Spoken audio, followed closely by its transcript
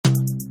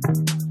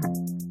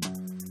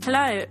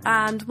Hello,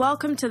 and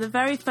welcome to the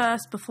very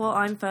first Before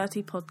I'm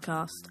 30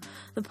 podcast.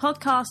 The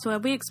podcast where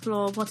we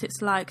explore what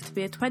it's like to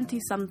be a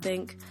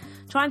 20-something,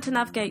 trying to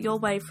navigate your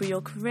way through your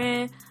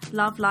career,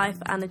 love life,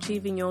 and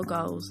achieving your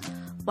goals,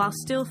 while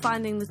still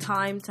finding the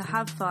time to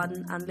have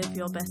fun and live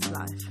your best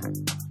life.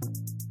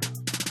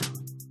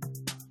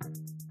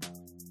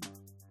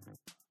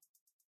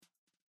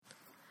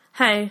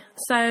 Hey,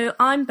 so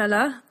I'm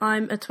Bella.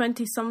 I'm a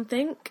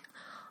 20-something.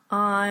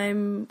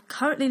 I'm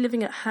currently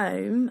living at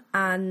home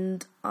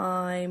and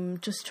I'm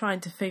just trying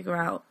to figure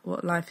out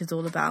what life is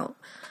all about.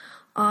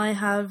 I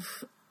have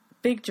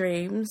big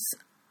dreams,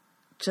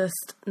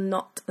 just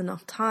not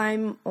enough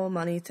time or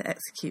money to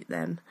execute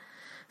them.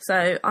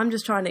 So I'm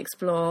just trying to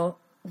explore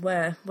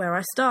where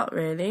I start,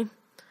 really.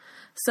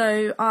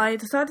 So I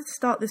decided to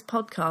start this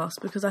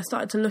podcast because I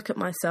started to look at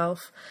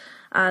myself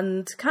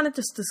and kind of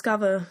just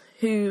discover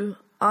who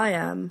I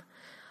am.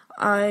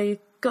 I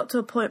got to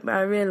a point where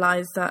I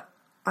realised that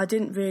I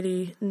didn't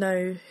really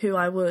know who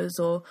I was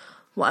or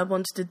what I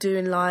wanted to do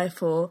in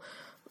life or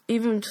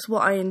even just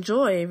what I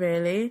enjoy,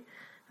 really.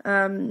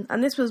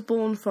 And this was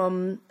born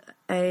from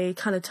a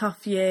kind of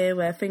tough year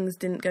where things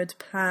didn't go to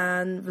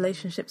plan,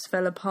 relationships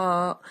fell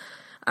apart,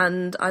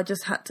 and I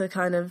just had to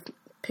kind of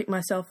pick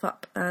myself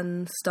up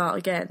and start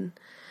again.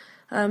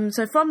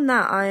 So from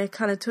that, I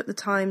kind of took the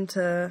time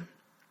to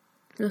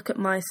look at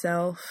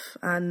myself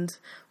and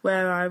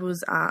where I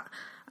was at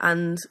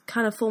and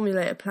kind of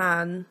formulate a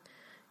plan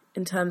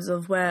in terms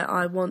of where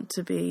I want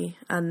to be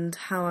and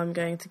how I'm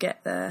going to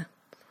get there.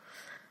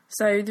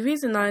 So the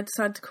reason I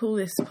decided to call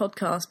this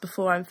podcast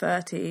Before I'm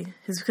 30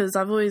 is because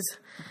I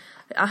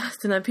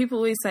don't know, people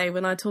always say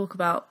when I talk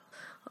about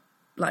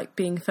like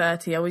being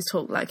 30, I always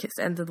talk like it's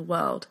the end of the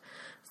world.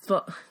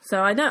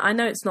 So I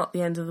know it's not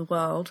the end of the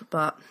world,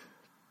 but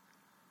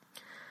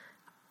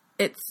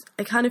it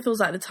kind of feels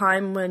like the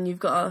time when you've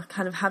got to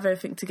kind of have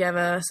everything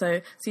together.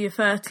 So you're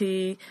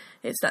 30,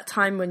 it's that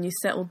time when you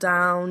settle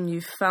down,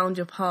 you've found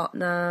your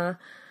partner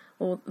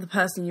or the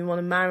person you want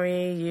to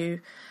marry,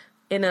 you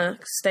in a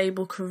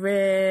stable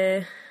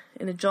career,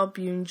 in a job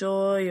you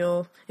enjoy,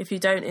 or if you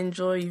don't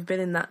enjoy, you've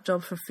been in that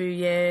job for a few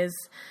years,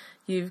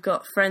 you've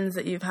got friends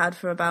that you've had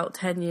for about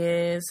 10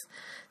 years.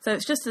 So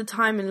it's just a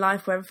time in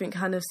life where everything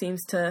kind of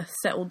seems to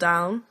settle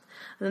down.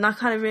 And then I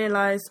kind of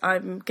realised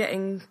I'm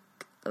getting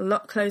a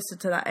lot closer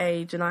to that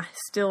age and I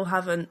still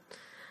haven't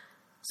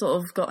sort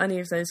of got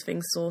any of those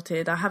things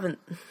sorted. I haven't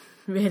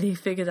really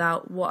figured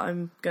out what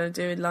I'm going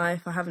to do in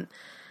life. I haven't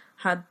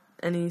had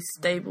any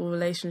stable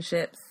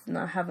relationships and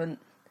I haven't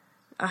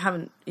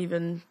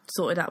even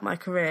sorted out my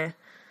career.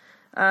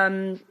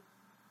 And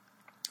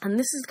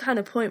this is the kind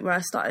of point where I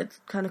started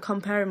kind of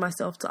comparing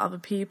myself to other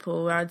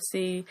people, where I'd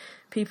see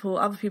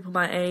other people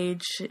my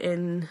age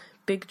in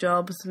big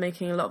jobs,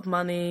 making a lot of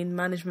money,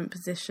 management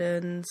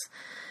positions.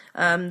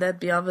 There'd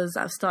be others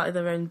that have started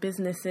their own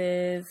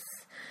businesses.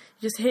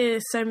 You just hear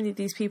so many of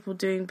these people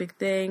doing big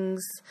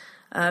things.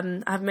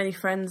 I have many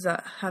friends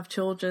that have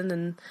children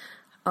and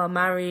are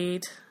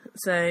married.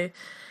 So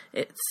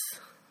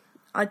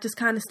I just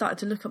kind of started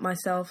to look at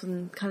myself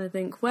and kind of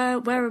think, where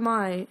am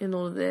I in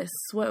all of this?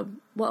 What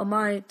am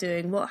I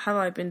doing? What have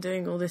I been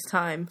doing all this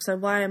time? So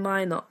why am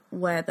I not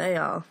where they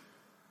are?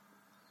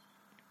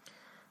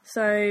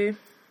 So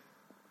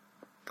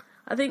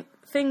I think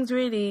things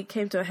really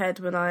came to a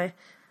head when I'd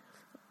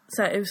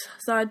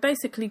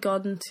basically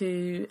gone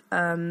to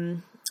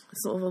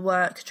sort of a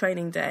work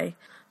training day,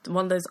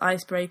 one of those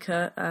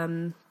icebreaker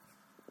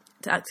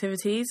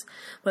activities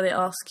where they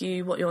ask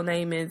you what your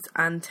name is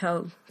and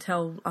tell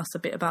us a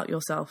bit about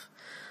yourself.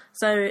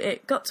 So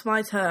it got to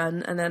my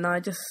turn and then I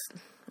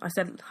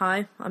said,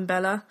 "Hi, I'm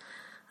Bella,"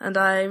 and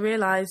I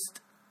realised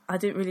I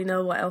didn't really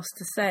know what else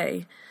to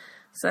say.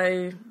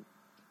 So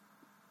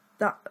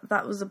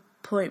that was a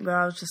point where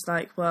I was just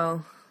like,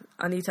 well,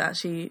 I need to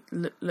actually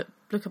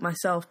look at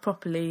myself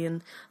properly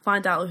and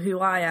find out who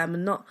I am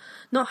and not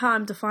how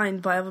I'm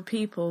defined by other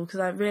people, because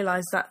I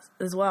realised that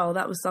as well,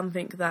 that was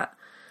something that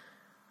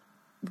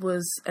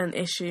was an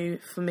issue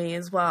for me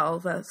as well.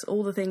 That's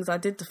all the things I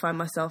did define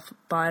myself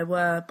by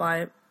were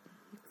by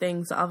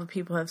things that other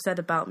people have said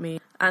about me,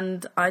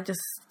 and I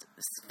just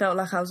felt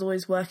like I was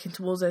always working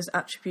towards those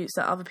attributes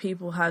that other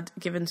people had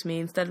given to me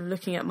instead of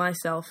looking at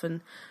myself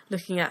and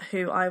looking at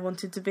who I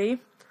wanted to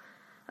be.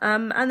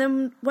 And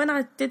then when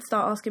I did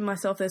start asking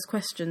myself those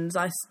questions,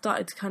 I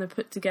started to kind of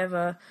put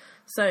together,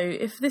 so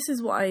if this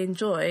is what I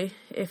enjoy,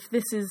 if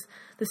this is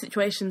the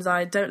situations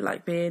I don't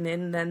like being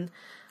in, then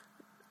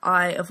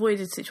I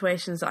avoided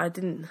situations that I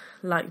didn't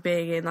like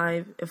being in.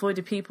 I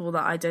avoided people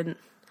that I didn't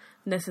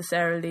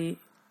necessarily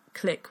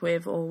click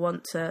with or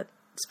want to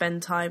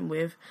spend time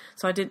with.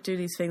 So I didn't do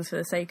these things for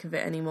the sake of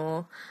it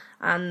anymore.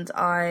 And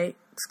I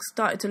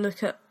started to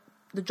look at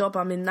the job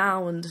I'm in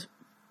now and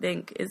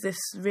think, is this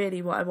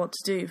really what I want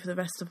to do for the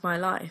rest of my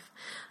life?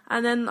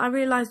 And then I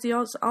realised the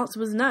answer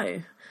was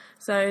no.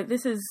 So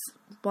this is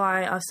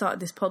why I've started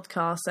this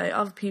podcast, so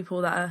other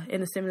people that are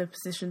in a similar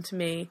position to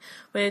me,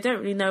 where they don't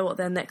really know what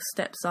their next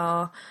steps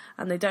are,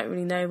 and they don't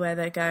really know where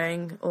they're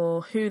going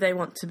or who they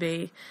want to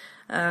be.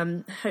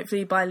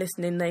 Hopefully by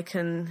listening they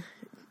can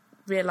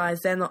realise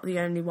they're not the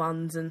only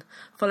ones and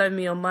follow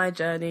me on my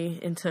journey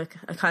into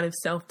a kind of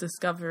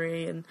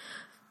self-discovery and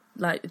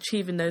like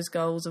achieving those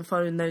goals and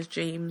following those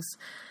dreams,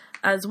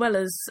 as well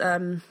as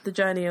the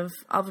journey of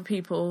other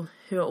people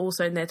who are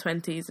also in their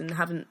 20s and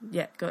haven't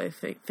yet got it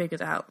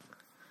figured out.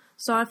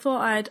 So I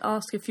thought I'd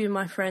ask a few of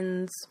my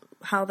friends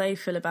how they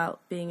feel about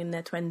being in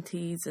their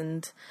 20s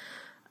and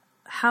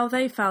how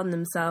they found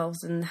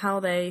themselves and how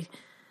they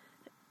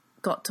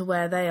got to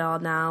where they are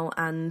now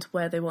and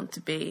where they want to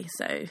be.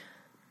 So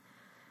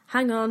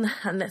hang on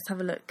and let's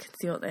have a look and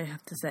see what they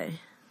have to say.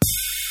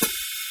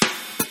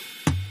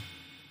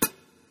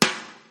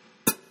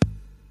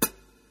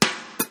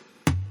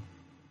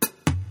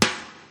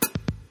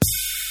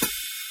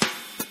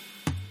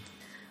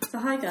 So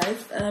hi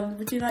guys,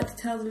 would you like to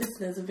tell the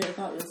listeners a bit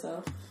about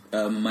yourself?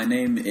 My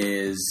name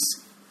is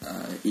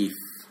Eve,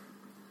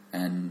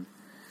 and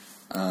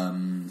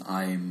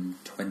I'm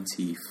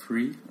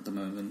 23 at the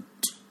moment.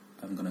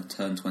 I'm going to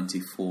turn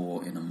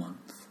 24 in a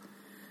month.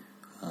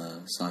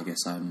 So I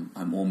guess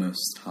I'm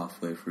almost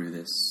halfway through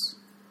this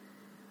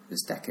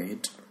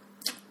decade.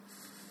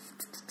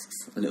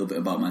 A little bit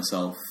about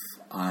myself.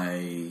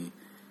 I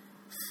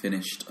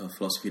finished a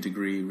philosophy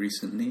degree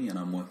recently, and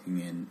I'm working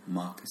in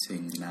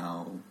marketing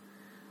now.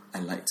 I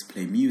like to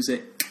play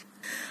music,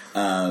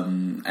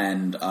 and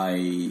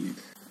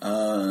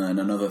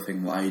another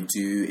thing that I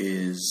do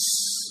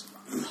is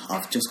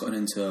I've just gotten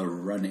into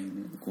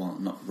running. Well,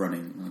 not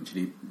running,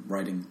 actually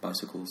riding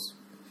bicycles.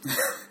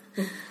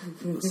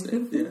 That's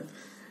it, yeah.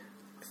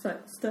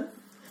 Exciting stuff.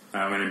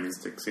 My name is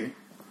Dixie.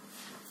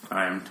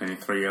 I am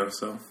 23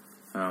 also.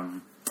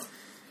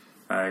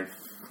 I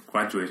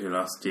graduated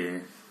last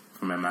year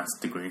from my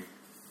master's degree,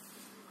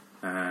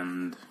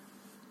 and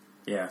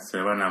yeah,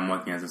 so right now I'm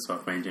working as a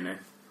software engineer.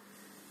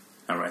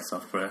 I write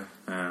software.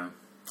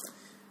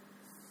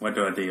 What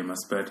do I do in my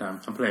spare time?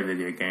 I play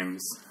video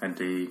games. I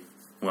do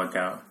work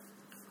out.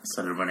 I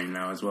started running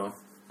now as well.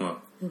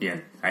 Well, yeah,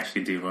 I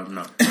actually do run,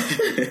 not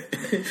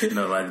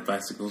ride the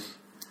bicycle.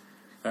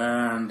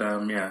 And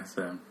yeah,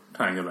 so I'm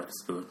trying to go back to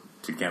school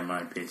to get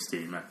my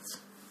PhD in maths.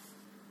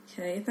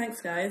 Okay,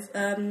 thanks guys.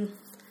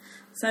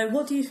 So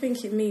what do you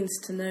think it means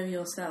to know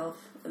yourself?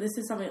 This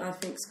is something I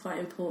think is quite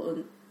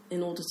important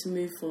in order to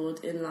move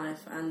forward in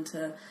life and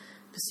to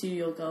pursue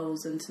your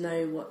goals and to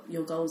know what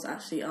your goals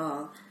actually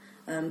are.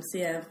 So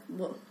yeah,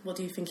 what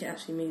do you think it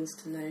actually means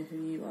to know who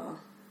you are?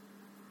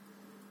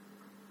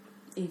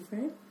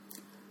 Ephraim?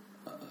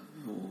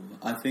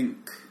 I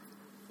think,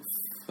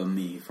 for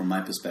me, from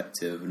my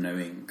perspective,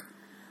 knowing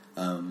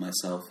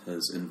myself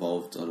has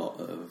involved a lot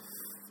of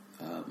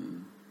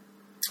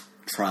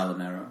trial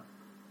and error.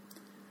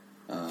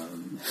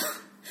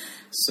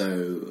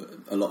 So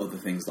a lot of the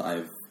things that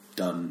I've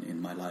done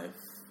in my life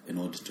in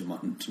order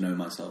to know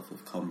myself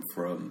have come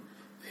from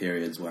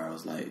periods where I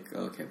was like,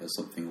 okay, there's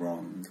something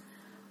wrong.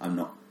 I'm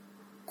not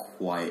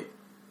quite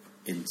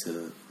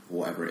into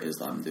whatever it is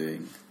that I'm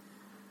doing.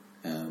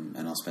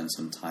 And I'll spend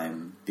some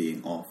time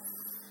being off,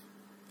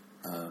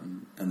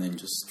 and then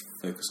just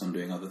focus on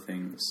doing other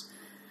things.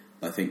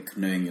 I think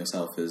knowing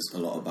yourself is a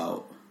lot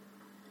about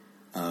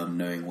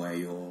knowing where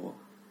you're,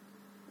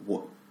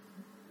 what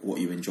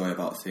you enjoy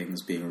about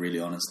things, being really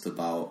honest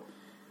about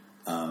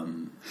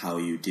how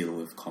you deal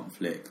with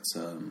conflict,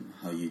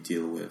 how you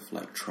deal with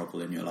like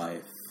trouble in your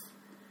life,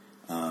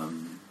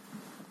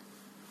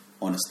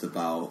 honest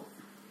about,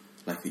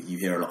 like, you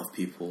hear a lot of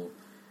people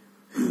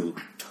who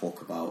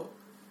talk about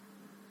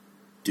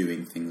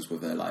doing things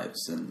with their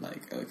lives and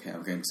like, okay,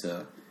 I'm going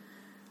to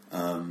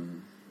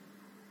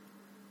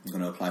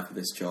apply for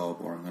this job,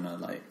 or I'm going to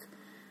like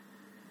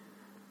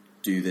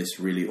do this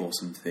really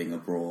awesome thing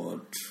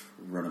abroad,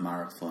 run a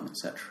marathon,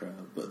 etc.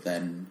 But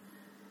then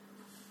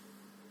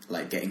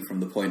like getting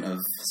from the point of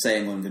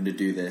saying I'm going to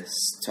do this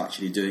to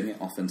actually doing it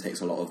often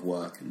takes a lot of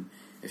work, and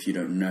if you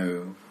don't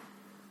know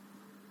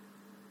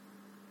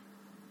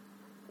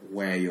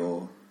where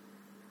your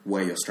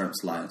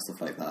strengths lie and stuff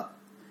like that,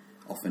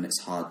 often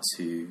it's hard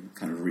to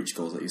kind of reach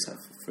goals that you set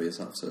for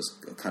yourself. So it's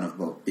kind of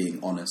about being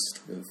honest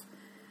with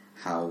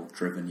how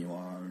driven you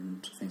are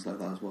and things like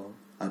that as well.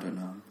 I don't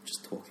know, I'm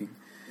just talking.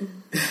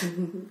 So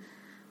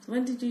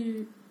when did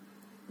you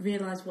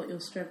realise what your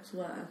strengths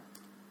were?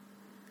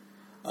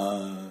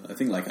 I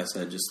think, like I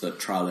said, just the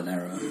trial and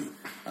error.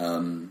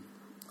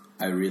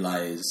 I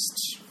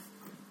realised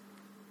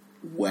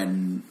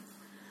when,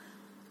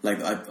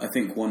 like, I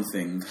think one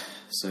thing,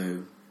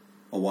 so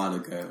a while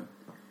ago,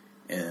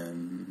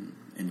 in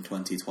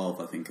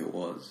 2012, I think it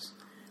was,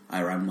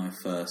 I ran my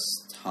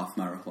first half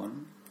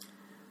marathon,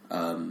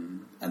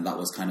 and that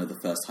was kind of the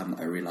first time that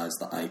I realised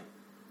that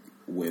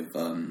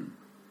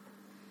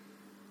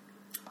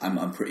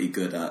I'm pretty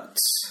good at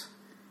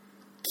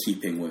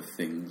keeping with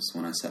things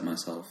when I set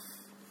myself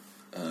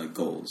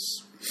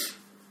goals,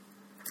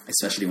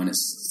 especially when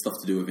it's stuff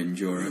to do with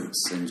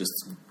endurance and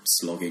just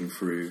slogging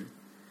through,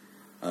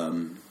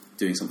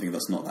 doing something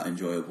that's not that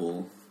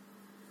enjoyable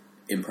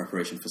in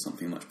preparation for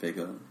something much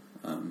bigger.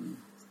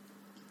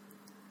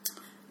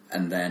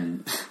 And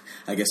then,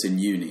 I guess in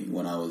uni,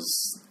 when I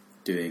was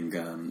doing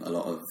a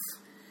lot of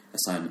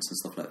assignments and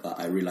stuff like that,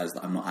 I realised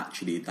that I'm not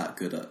actually that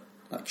good at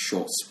like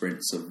short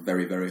sprints of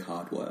very, very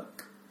hard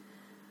work.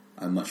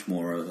 I'm much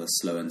more of a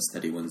slow and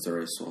steady wins the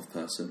race sort of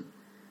person.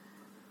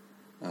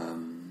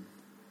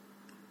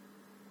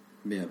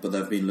 Yeah, but there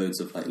have been loads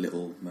of like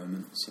little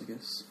moments, I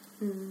guess.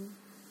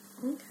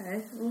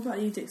 Okay. What about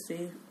you,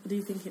 Dixie? What do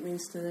you think it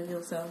means to know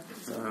yourself?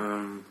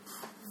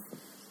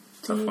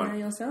 Do you know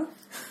yourself?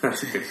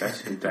 That's a good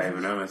question. Do I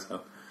even know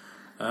myself?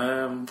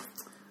 I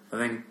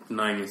think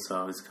knowing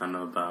yourself is kind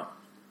of about,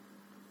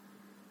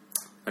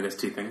 I guess,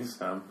 two things.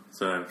 So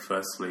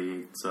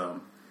firstly, it's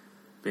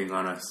being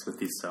honest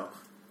with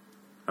yourself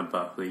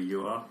about who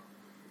you are.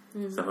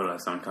 So I feel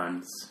like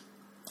sometimes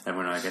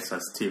everyone, I guess,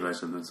 has two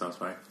versions of themselves,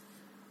 right?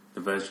 The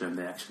version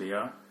they actually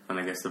are, and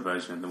I guess the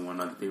version they want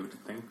other people to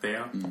think they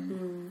are.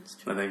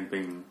 I think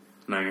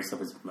knowing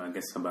yourself is, I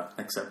guess, about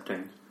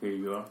accepting who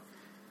you are.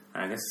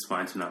 I guess it's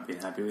fine to not be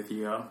happy with who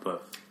you are,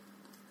 but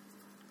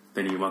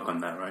then you work on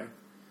that, right?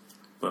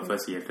 But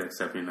first you have to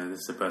accept, this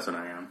is the person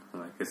I am.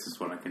 Like, this is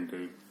what I can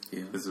do.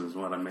 Yeah. This is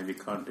what I maybe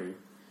can't do.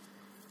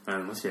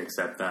 And once you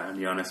accept that and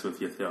you're honest with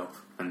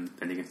yourself, and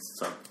then you can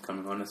start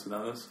becoming honest with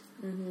others.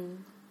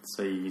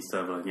 So you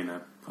start, like,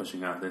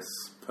 pushing out this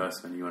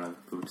person you want other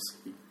people to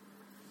see.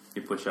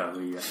 You push out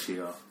who you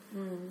actually are.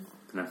 And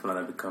I feel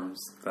like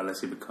that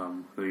lets you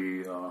become who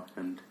you are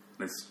and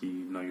lets you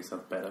know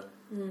yourself better.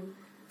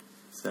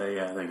 So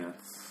yeah, I think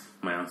that's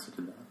my answer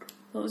to that.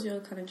 What was your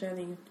kind of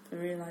journey for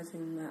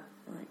realising that?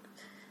 Like,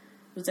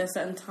 was there a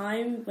certain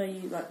time where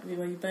you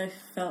both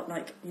felt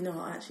like,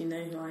 I actually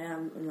know who I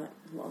am and like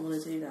what I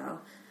want to do now,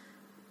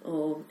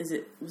 or was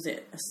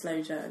it a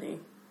slow journey?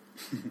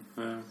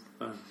 I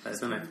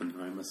don't even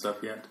know myself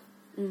yet.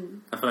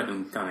 I feel like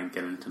I'm kind of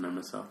getting to know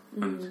myself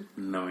and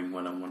knowing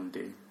what I want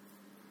to do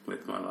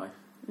with my life.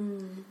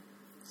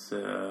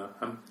 So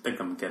I think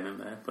I'm getting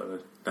there, but I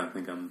don't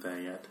think I'm there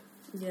yet.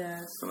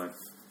 Yeah. So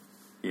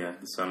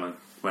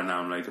right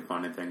now I'm like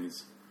finding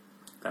things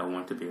that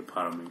want to be a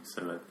part of me.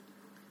 So like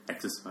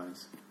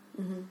exercise.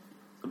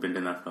 I've been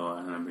doing that for a while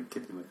and I've been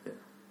keeping with it,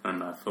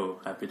 and I feel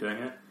happy doing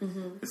it.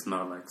 It's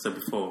not like, so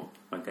before,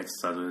 like,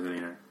 exercise was,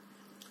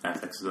 I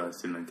have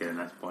exercise to get a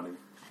nice body,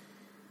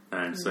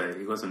 and so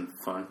it wasn't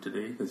fun to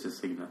do. It's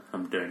just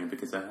I'm doing it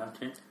because I have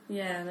to.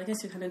 Yeah, and I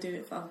guess you kind of do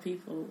it for other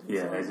people.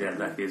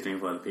 Exactly. It's doing it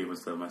for other people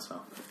instead of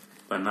myself.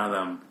 But now that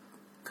I'm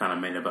kind of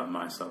made about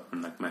myself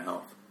and like my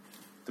health,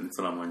 then it's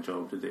a lot more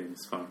enjoyable to do.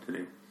 It's fun to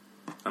do,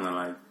 and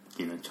I like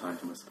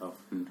challenging myself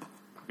and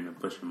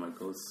pushing my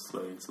goals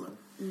slowly and slow.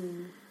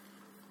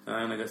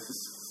 And I guess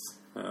it's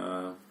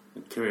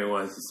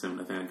career-wise, it's a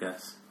similar thing, I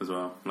guess, as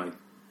well. Like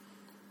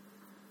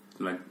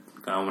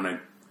I want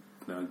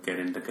to get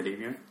into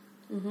academia,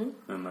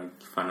 and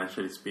like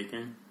financially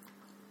speaking,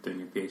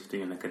 doing a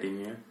PhD in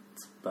academia,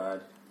 it's a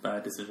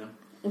bad decision.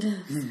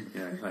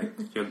 Like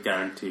you're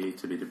guaranteed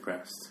to be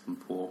depressed and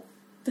poor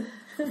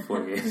for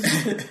 4 years.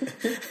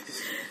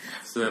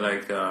 So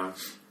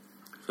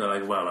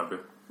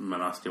my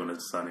last year when I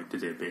decided to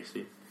do a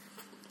PhD,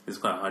 it's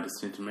quite a hard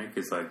decision to make.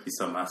 It's like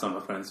some of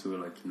my friends who were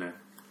like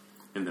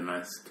in the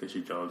nice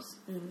cushy jobs,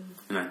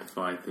 9 to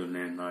 5,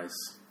 doing nice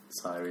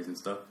salaries and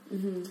stuff.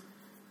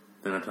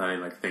 Then I try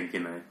to think,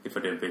 if I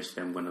do a PhD,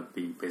 I'm going to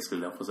be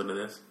basically the opposite of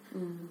this.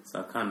 So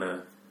I kind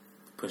of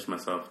push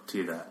myself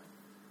to that,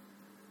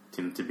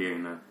 to be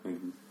a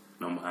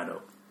normal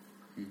adult.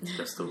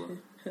 That's the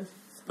one.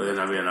 But then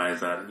I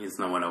realized that it's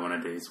not what I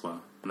want to do as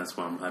well, and that's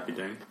what I'm happy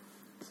doing.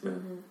 So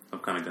I'm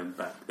kind of going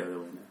back the other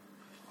way now.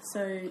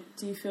 So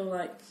do you feel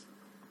like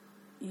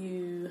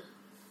you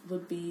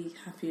would be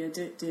happier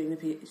doing the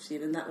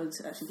PhD, and that would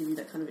actually give you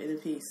that kind of inner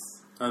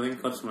peace? I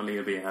think ultimately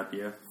I'll be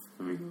happier.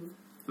 I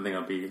think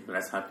I'll be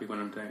less happy when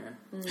I'm doing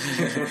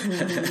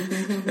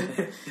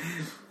it.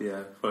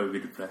 Yeah, probably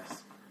be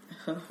depressed.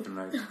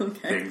 And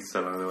things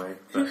along the way.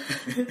 But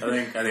I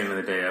think at the end of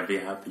the day I'll be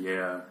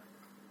happier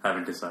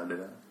having decided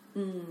that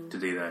to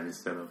do that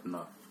instead of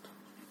not.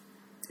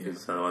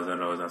 Because otherwise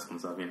I'd always ask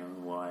myself,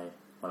 what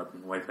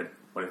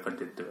if I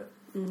did do it?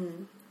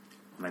 And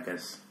I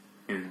guess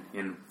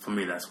for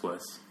me that's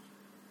worse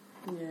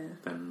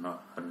than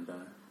not having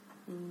done it.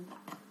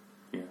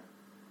 Yeah.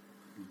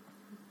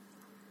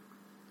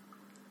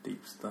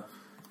 Deep stuff.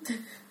 I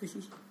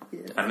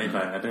don't know if I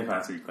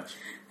answered your question.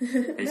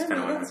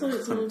 That's what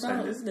it's all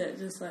about, isn't it?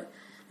 Just like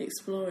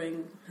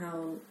exploring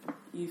how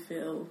you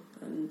feel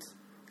and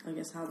I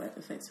guess how that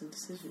affects your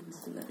decisions,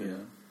 isn't it?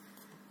 Yeah.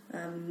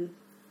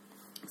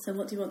 So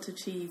what do you want to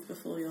achieve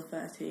before you're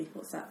 30?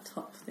 What's that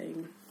top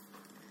thing?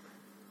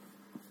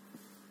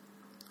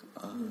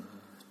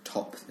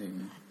 Top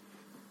thing?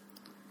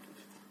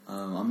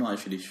 I'm not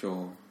actually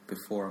sure.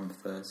 Before I'm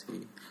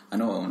 30, I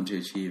know what I want to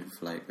achieve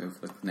over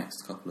the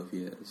next couple of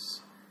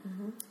years.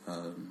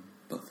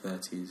 but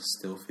 30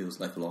 still feels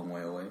like a long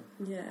way away.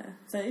 Yeah.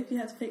 So if you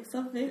had to pick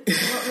something,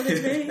 what would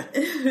it be?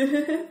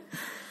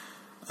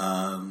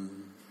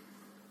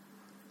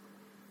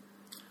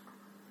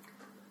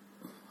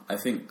 I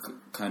think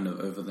kind of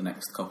over the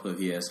next couple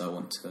of years I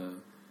want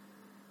to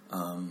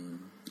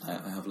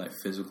I have like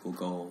physical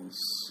goals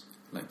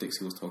like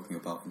Dixie was talking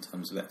about in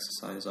terms of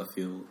exercise. I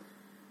feel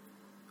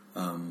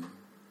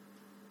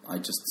I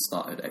just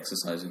started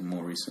exercising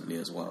more recently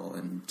as well,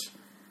 and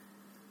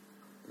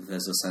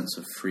there's a sense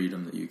of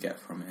freedom that you get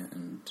from it,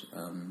 and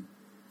a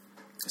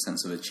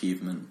sense of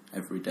achievement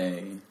every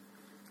day,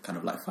 kind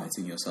of like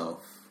fighting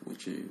yourself,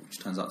 which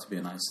turns out to be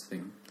a nice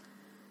thing,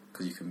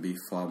 because you can be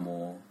far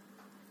more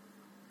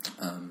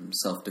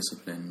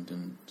self-disciplined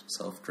and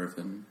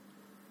self-driven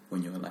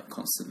when you're like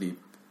constantly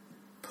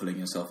pulling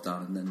yourself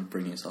down and then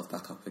bringing yourself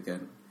back up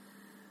again.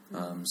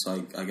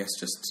 So I guess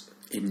just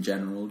in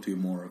general do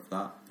more of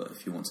that, but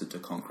if you wanted to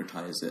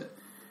concretize it,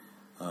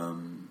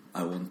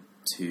 I want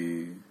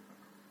to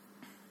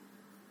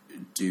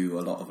do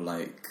a lot of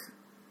like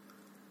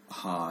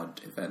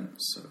hard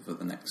events over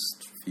the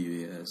next few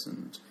years,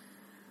 and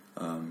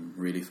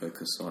really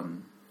focus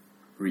on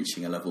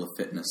reaching a level of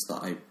fitness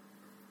that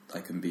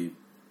I can be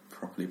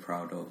properly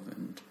proud of,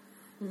 and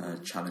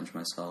challenge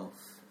myself.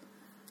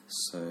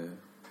 So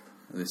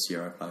this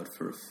year I applied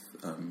for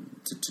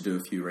to do a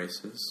few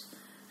races,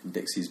 and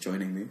Dixie's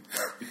joining me.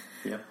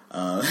 Yeah.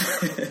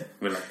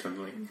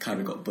 Reluctantly.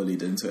 Kind of got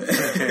bullied into it.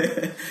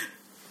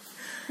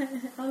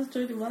 I was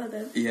joining one of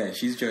them. Yeah,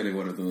 she's joining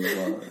one of them as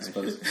well, I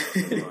suppose.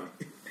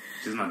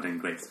 She's not doing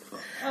great so far.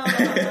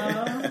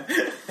 Oh.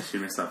 She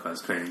missed our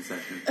first training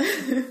session.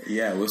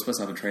 Yeah, we were supposed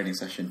to have a training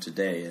session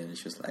today, and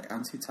she was like,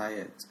 I'm too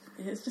tired.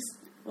 Yeah, it's just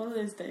one of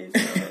those days.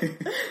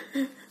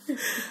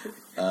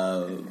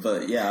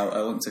 But yeah,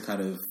 I want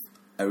to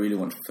I really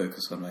want to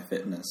focus on my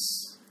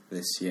fitness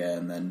this year,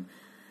 and then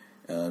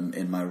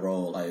in my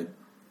role,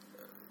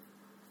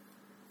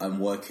 I'm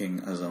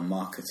working as a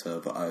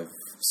marketer, but I've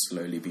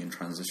slowly been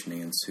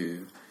transitioning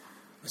into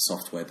a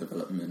software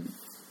development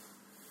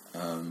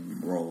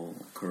role,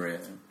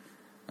 career,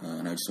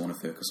 and I just want to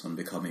focus on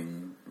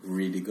becoming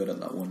really good at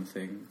that one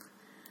thing.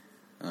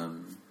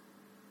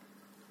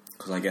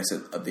 Because I guess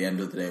at the end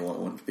of the day, what I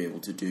want to be able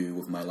to do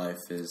with my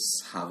life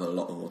is have a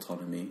lot of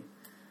autonomy,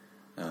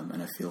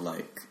 and I feel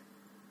like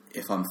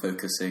if I'm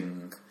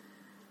focusing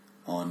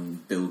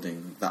on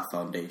building that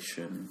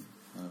foundation,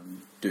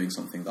 doing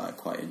something that I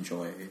quite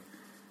enjoy,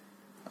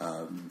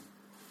 and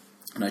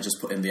I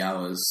just put in the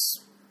hours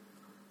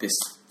this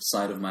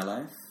side of my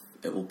life,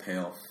 it will pay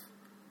off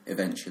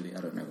eventually.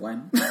 I don't know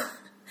when,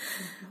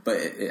 but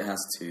it has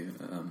to,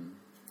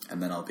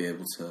 and then I'll be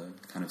able to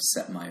kind of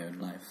set my own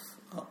life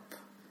up.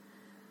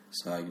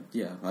 So I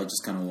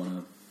just kind of want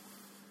to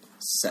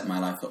set my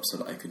life up so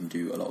that I can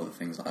do a lot of the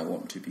things that I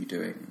want to be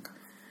doing,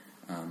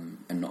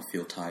 and not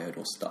feel tired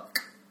or stuck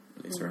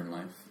later in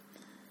life.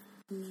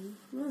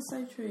 Well, that's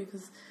so true,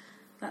 because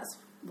that's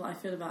what I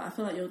feel about. I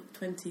feel like your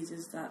 20s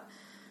is that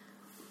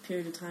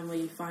period of time where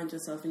you find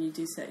yourself and you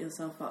do set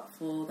yourself up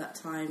for that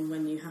time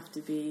when you have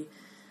to be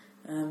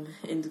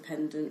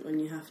independent, when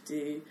you have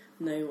to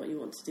know what you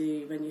want to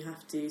do, when you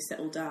have to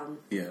settle down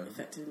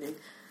effectively.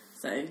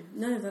 So,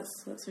 no,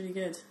 that's really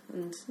good.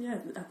 And, yeah,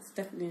 that's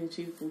definitely an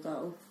achievable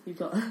goal. You've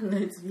got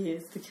loads of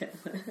years to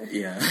get there.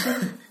 Yeah.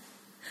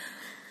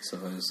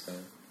 Suppose so.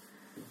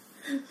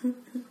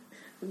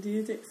 And do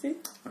you, Dixie?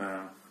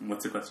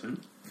 What's the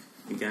question?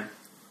 Again?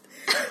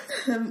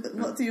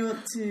 What do you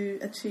want to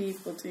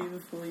achieve or do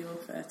before you're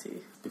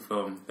 30?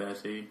 Before I'm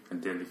 30,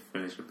 ideally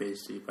finish a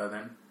PhD by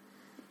then.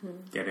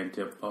 Get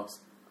into a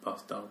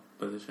postdoc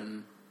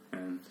position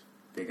and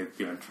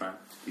be on track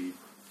to be...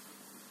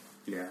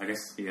 Yeah, I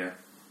guess, to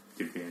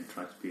be on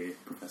track to be a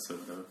professor or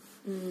whatever.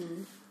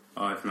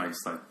 Or if not,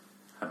 just like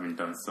having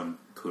done some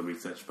cool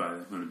research by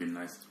then would have been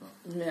nice as well.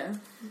 Yeah.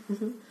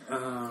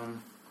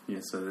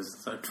 So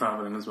there's like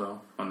travelling as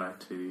well. I'd like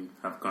to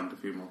have gone to a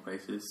few more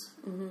places.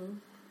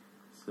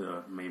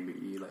 So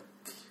maybe like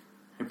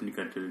hoping to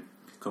go to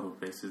a couple of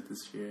places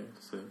this year.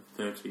 So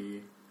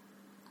 30,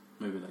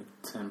 maybe like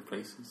 10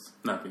 places.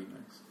 That'd be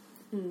nice.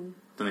 Don't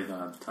think I'll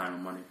have the time or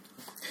money.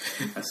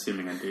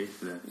 Assuming I do,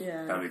 then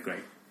that'd be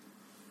great.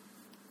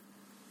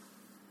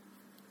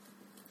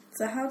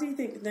 So how do you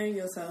think knowing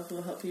yourself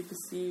will help you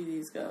pursue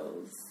these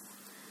goals?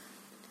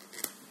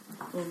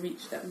 Or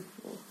reach them?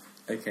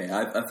 Okay,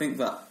 I think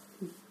that,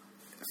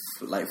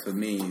 like for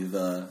me,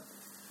 the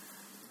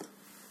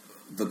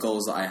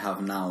goals that I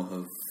have now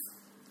have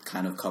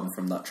kind of come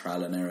from that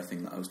trial and error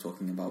thing that I was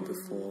talking about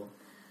before.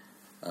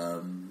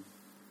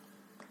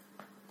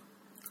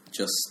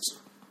 Just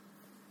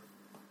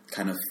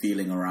kind of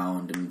feeling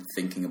around and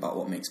thinking about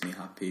what makes me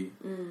happy.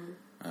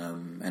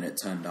 And it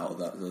turned out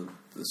that the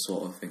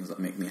sort of things that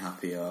make me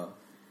happy are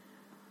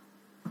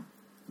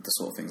the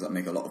sort of things that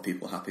make a lot of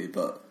people happy,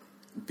 but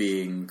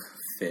being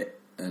fit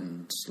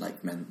and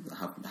like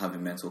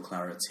having mental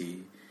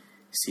clarity,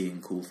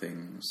 seeing cool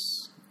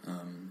things,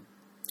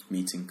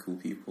 meeting cool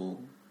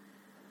people,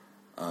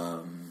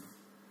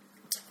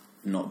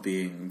 not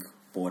being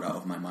bored out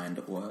of my mind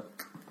at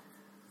work,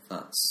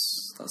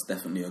 that's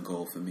definitely a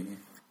goal for me.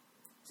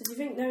 So do you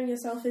think knowing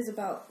yourself is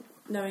about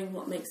knowing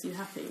what makes you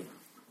happy?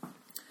 I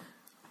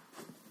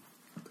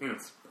think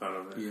that's part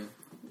of it.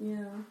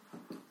 Yeah.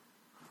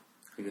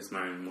 I guess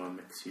knowing what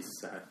makes you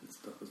sad and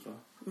stuff as well.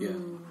 Yeah.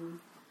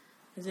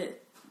 Is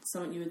it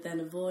something you would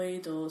then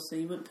avoid, or so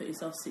you wouldn't put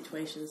yourself in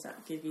situations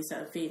that give you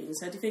certain feelings?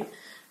 So do you think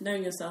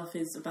knowing yourself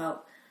is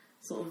about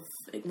sort of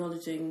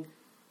acknowledging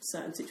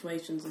certain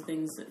situations or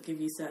things that give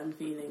you certain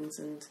feelings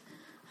and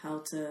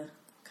how to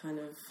kind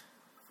of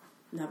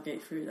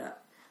navigate through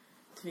that?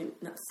 Do you think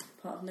that's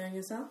part of knowing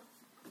yourself?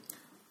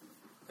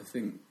 I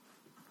think,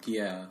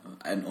 yeah,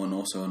 and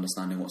also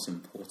understanding what's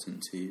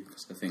important to you,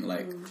 because I think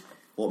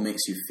what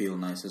makes you feel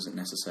nice isn't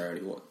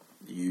necessarily what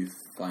you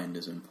find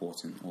is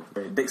important.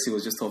 Dixie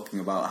was just talking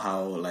about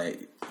how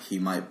he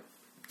might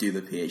do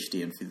the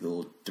PhD and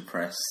feel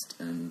depressed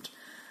and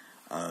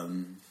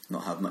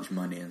not have much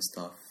money and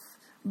stuff,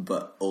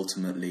 but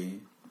ultimately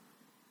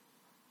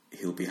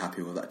he'll be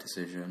happy with that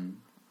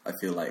decision. I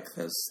feel like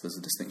there's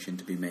a distinction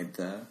to be made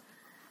there.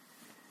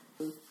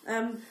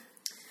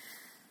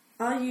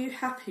 Are you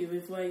happy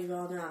with where you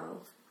are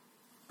now?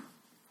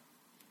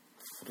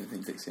 I don't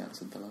think Dixie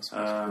answered the last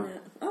question. Yeah.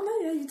 Oh no,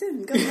 yeah, you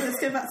didn't. Go on, let's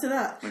go back to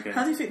that. Okay.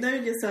 How do you think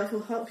knowing yourself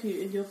will help you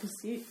in your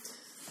pursuit?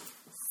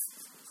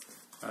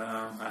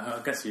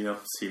 I guess you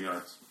obviously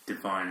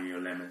define your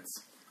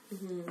limits.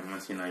 And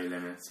once you know your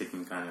limits, you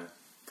can kind of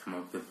come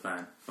up with a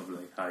plan of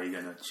how you're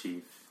going to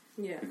achieve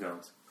the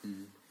goals.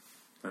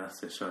 But that's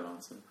the short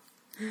answer.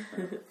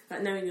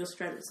 Like knowing your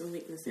strengths and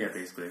weaknesses. Yeah,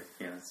 basically.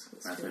 Yeah, that's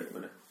true. how you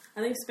put it. I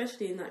think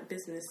especially in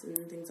business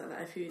and things like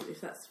that, if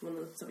that's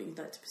something you'd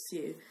like to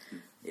pursue,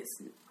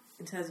 it's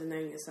in terms of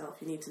knowing yourself,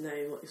 you need to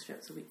know what your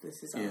strengths and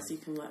weaknesses are, so you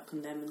can work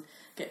on them and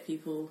get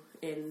people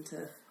in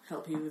to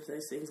help you with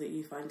those things that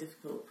you find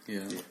difficult.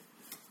 Yeah.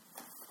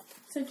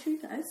 So true,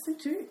 guys. So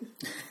true.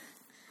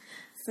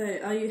 So,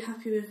 are you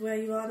happy with where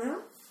you are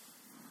now?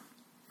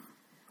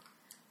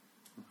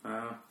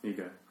 You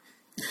go.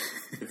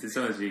 It's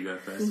always you go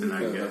first, and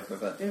I go.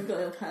 We've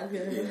got a pad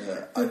here.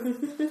 Yeah.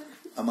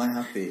 Am I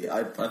happy?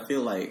 I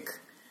feel like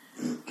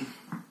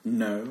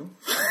no,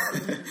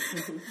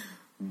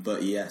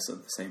 but yes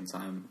at the same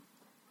time.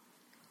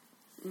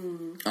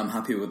 I'm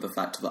happy with the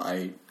fact that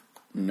I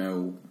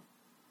know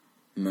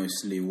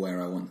mostly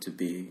where I want to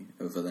be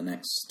over the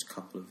next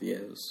couple of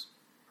years.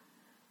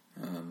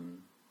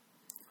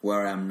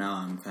 Where I am now,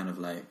 I'm kind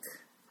of I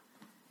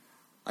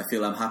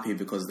feel I'm happy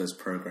because there's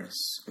progress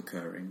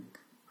occurring.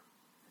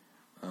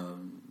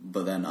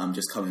 But then I'm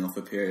just coming off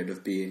a period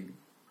of being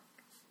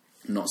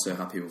not so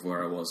happy with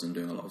where I was and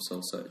doing a lot of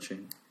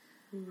soul-searching.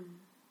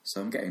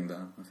 So I'm getting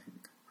there, I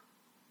think.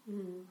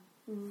 You,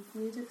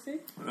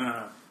 Dixie?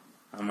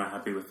 I'm not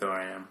happy with where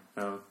I am.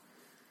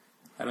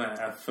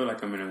 I feel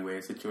like I'm in a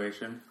weird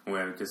situation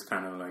where I've just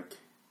kind of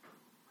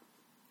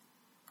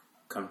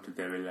come to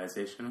the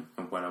realization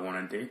of what I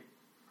want to do.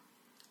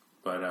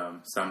 But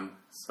some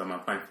I'm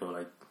applying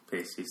for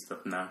PhD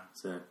stuff now,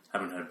 so I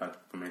haven't heard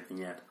back from anything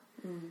yet.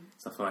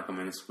 So I feel like I'm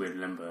in this weird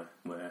limbo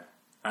where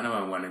I know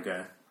I want to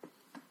go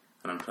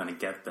and I'm trying to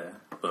get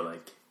there,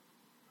 but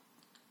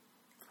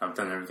I've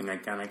done everything I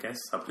can, I guess,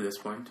 up to this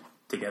point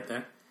to get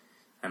there,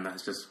 and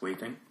that's just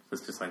waiting.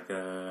 It's just I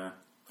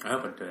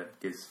hope I do it,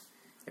 because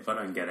if I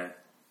don't get it,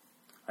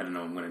 I don't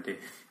know what I'm going to do.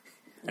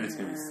 And it's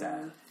going to be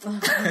sad. So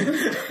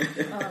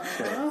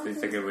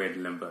it's a weird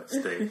limbo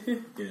state.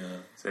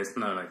 Yeah. So it's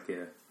not I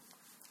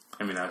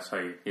mean, I'll show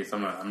you.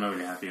 I'm not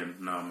really happy and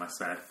no, I'm not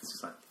sad.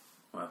 It's just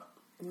well.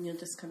 And you're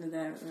just kind of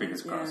there.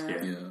 Fingers crossed,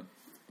 yeah.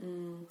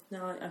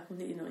 No, I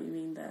completely know what you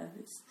mean there.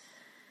 It's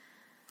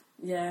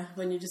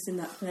when you're just in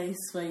that place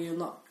where you're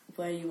not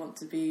where you want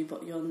to be,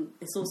 but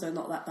it's also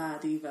not that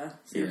bad either,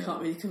 so you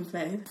can't really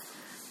complain.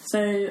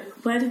 So,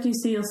 where did you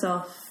see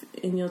yourself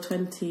in your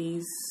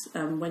 20s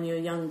when you were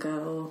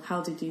younger, or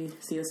how did you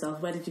see yourself?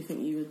 Where did you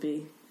think you would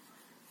be?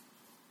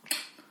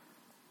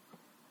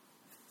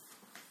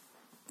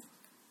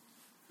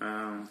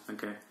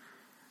 Okay.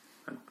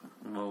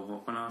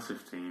 Well, when I was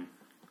 15,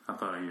 I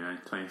thought,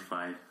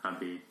 25, I'd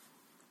be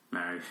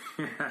married.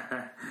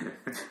 I'd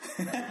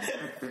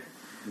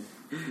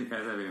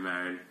be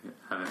married,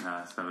 have a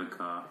house, have a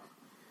car.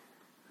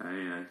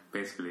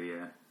 Basically,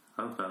 I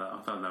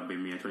thought that'd be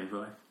me at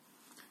 25.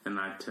 Then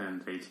I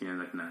turned 18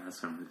 and I was like, nah,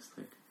 that's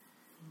unrealistic.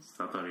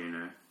 So I thought,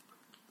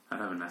 I'd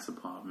have a nice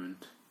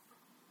apartment.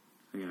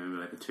 Maybe a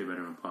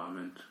 2-bedroom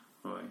apartment.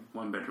 Or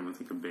 1 bedroom with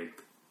a big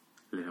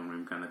living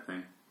room kind of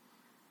thing.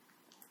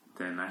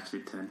 Then I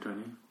actually turned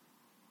 20.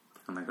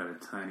 And I got a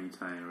tiny,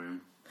 tiny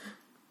room.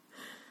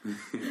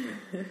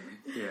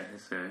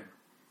 So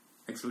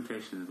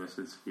expectations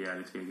versus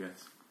reality, I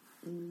guess.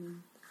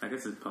 I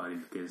guess it's partly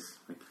because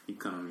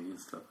economy and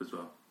stuff as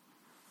well.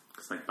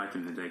 Because back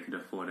in the day, I could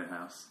afford a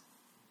house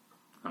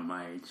at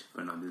my age,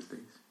 but not these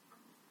days.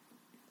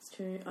 It's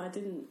true. I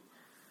didn't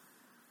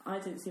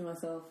see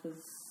myself as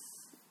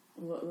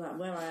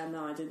where I am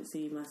now. I didn't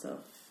see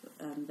myself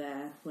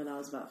there when I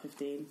was about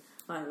 15.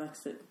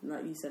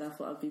 Like you said, I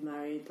thought I'd be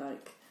married,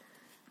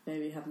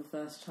 maybe have my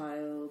first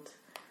child,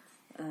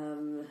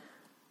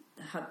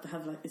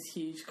 have like this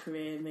huge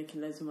career,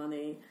 making loads of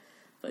money,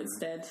 but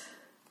instead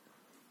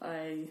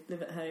I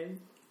live at home.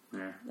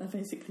 Yeah. I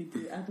basically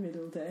do admin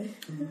all day.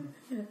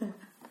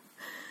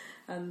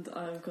 And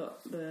I've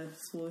got the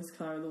smallest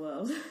car in the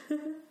world.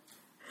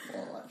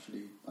 Well,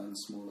 actually, I'm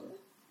smaller.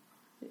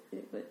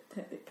 But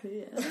technically,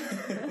 yeah.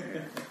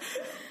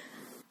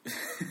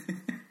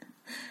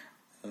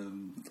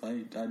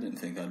 I didn't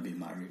think I'd be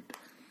married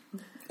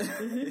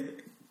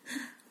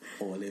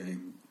or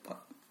living,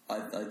 but I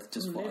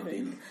just thought I'd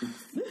be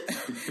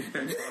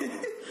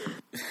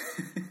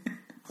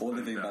or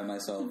living by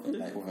myself,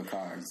 like with a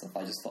car and stuff.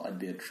 I just thought I'd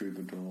be a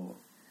troubadour,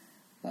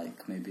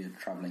 like maybe a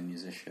traveling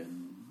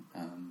musician,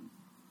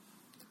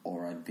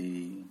 or I'd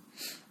be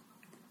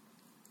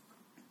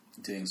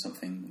doing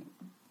something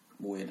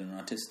weird and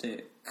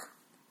artistic.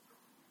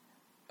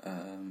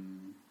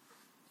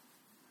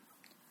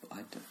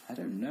 I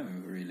don't know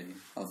really.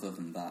 Other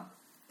than that,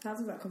 How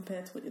does that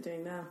compare to what you're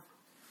doing now?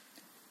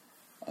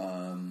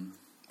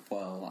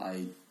 well,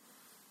 I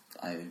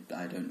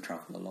don't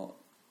travel a lot,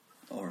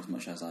 or as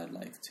much as I'd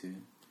like to.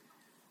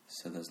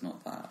 So there's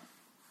not that.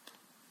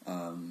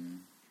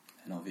 And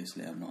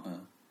obviously, I'm not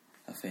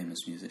a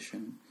famous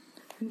musician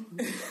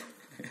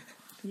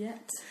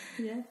Yet.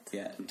 yet.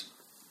 Yeah,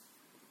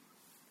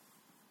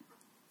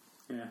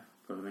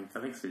 but I think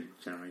it's a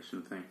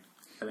generation thing.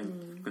 I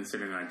think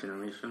considering our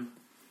generation,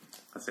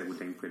 I'd say we're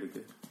doing pretty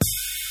good.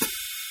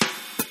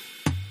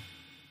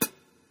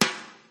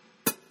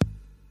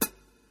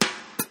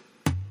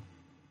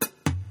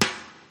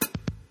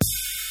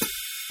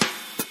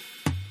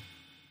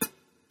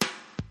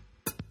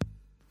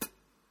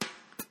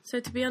 So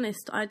to be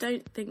honest, I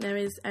don't think there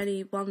is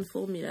any one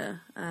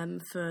formula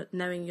for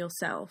knowing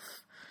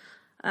yourself.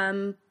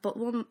 But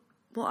what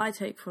I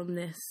take from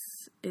this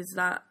is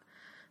that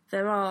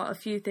there are a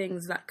few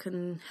things that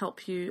can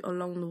help you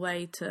along the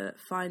way to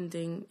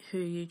finding who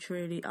you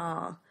truly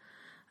are.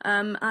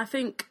 I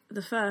think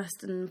the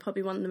first and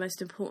probably one of the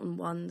most important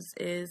ones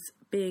is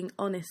being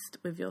honest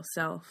with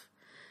yourself.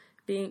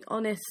 Being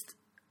honest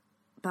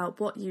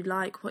about what you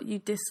like, what you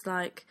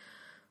dislike,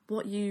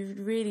 what you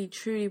really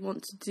truly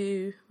want to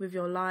do with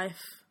your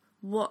life,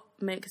 what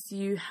makes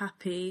you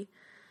happy,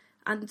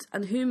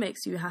 and who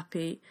makes you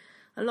happy.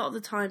 A lot of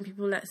the time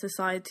people let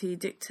society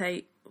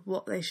dictate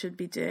what they should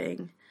be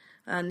doing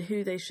and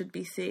who they should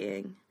be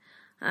seeing.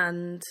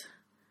 And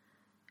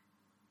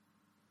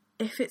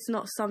if it's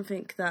not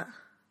something that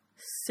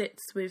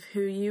sits with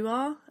who you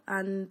are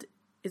and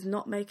is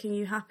not making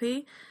you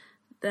happy,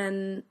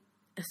 then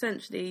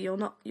essentially you're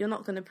not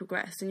going to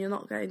progress, and you're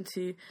not going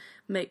to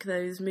make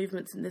those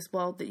movements in this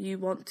world that you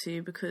want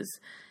to, because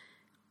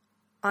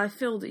I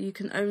feel that you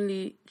can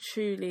only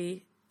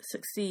truly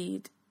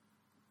succeed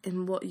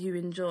in what you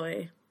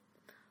enjoy.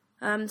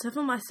 So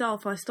for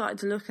myself, I started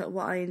to look at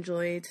what I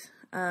enjoyed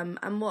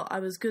and what I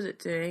was good at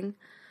doing.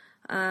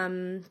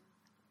 And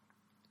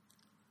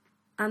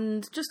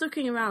just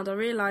looking around, I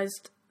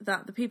realised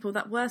that the people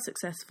that were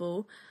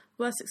successful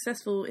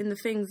in the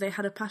things they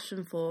had a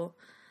passion for,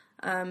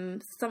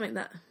 something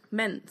that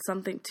meant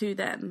something to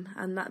them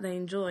and that they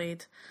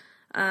enjoyed.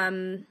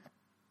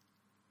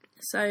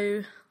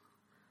 So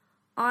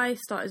I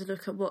started to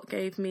look at what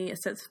gave me a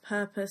sense of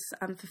purpose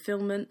and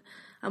fulfillment,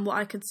 and what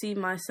I could see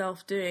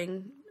myself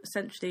doing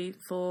essentially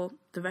for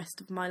the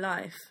rest of my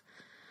life.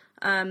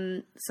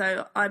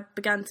 So I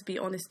began to be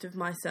honest with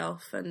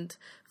myself and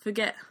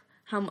forget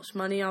how much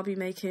money I'll be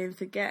making,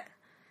 forget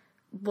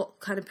what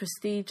kind of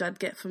prestige I'd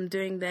get from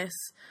doing this.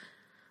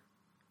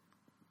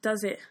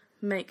 Does it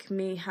make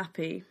me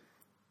happy?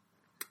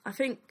 I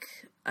think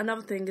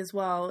another thing as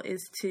well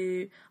is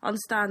to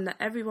understand that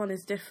everyone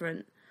is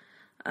different.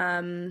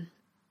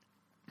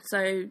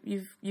 So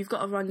you've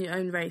got to run your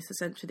own race,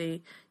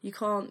 essentially. You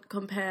can't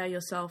compare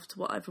yourself to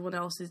what everyone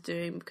else is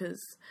doing, because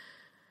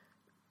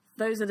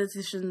those are the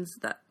decisions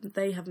that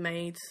they have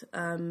made.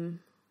 And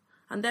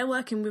they're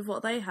working with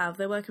what they have.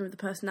 They're working with the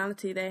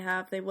personality they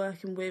have. They're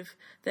working with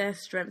their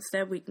strengths,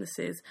 their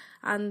weaknesses.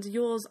 And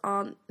yours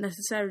aren't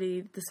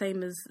necessarily the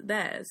same as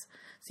theirs.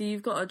 So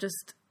you've got to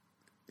just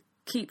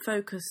keep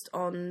focused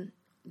on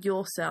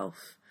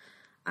yourself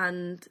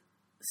and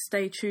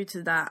stay true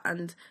to that,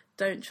 and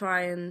don't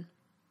try and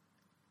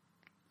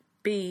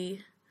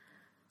be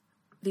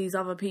these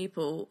other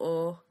people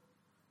or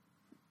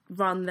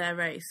run their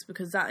race,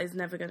 because that is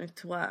never going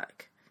to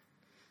work.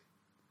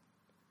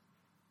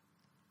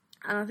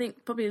 And I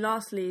think probably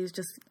lastly is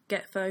just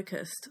get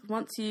focused.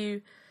 Once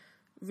you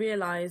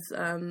realise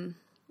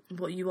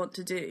what you want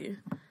to do,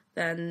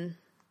 then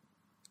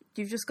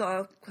you've just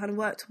got to kind of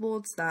work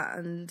towards that,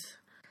 and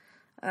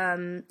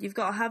you've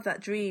got to have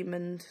that dream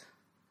and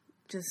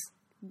just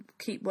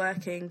keep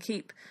working,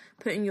 keep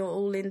putting your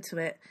all into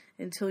it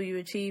until you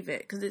achieve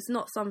it, because it's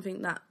not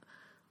something that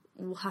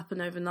will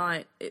happen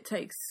overnight. It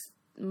takes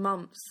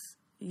months,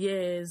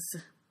 years,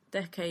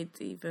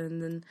 decades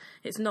even, and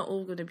it's not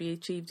all going to be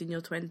achieved in your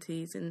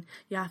 20s, and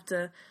you have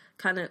to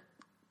kind of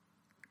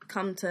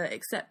come to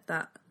accept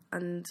that.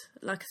 And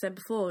like I said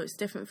before, it's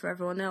different for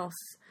everyone else.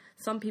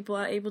 Some people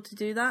are able to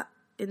do that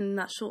in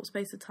that short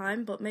space of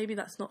time, but maybe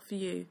that's not for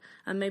you,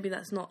 and maybe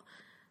that's not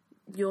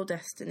your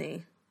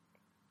destiny.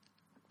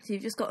 So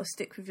you've just got to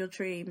stick with your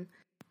dream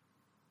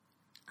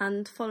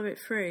and follow it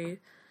through.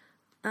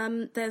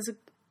 There's a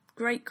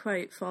great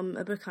quote from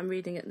a book I'm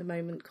reading at the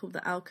moment called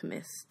The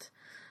Alchemist,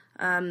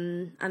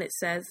 and it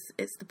says,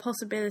 "It's the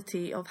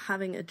possibility of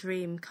having a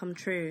dream come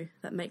true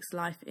that makes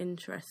life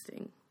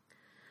interesting."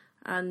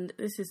 And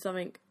this is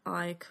something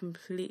I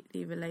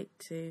completely relate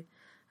to.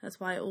 That's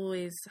why I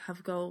always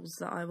have goals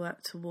that I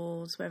work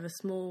towards, whether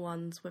small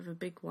ones, whether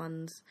big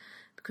ones,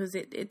 because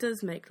it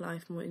does make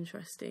life more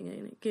interesting,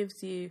 and it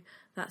gives you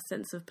that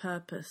sense of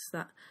purpose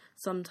that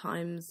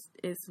sometimes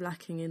is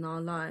lacking in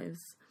our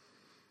lives.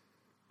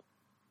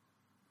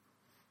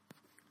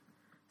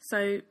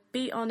 So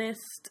be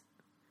honest,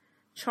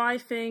 try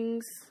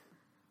things,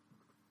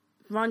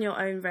 run your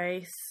own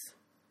race,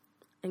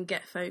 and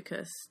get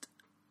focused,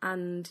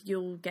 and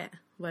you'll get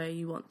where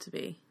you want to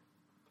be.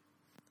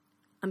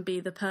 And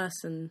be the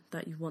person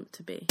that you want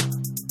to be.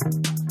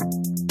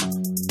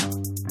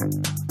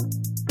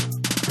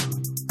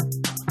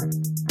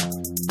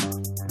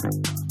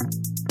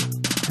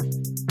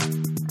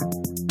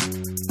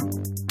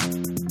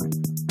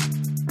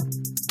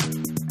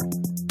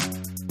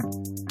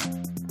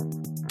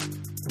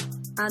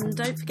 And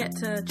don't forget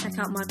to check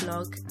out my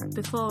blog,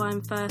 Before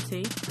I'm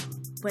 30,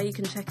 where you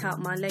can check out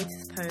my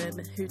latest poem,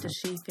 Who Does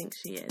She Think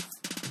She Is?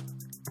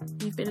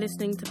 You've been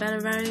listening to Bella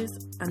Rose,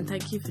 and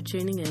thank you for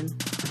tuning in.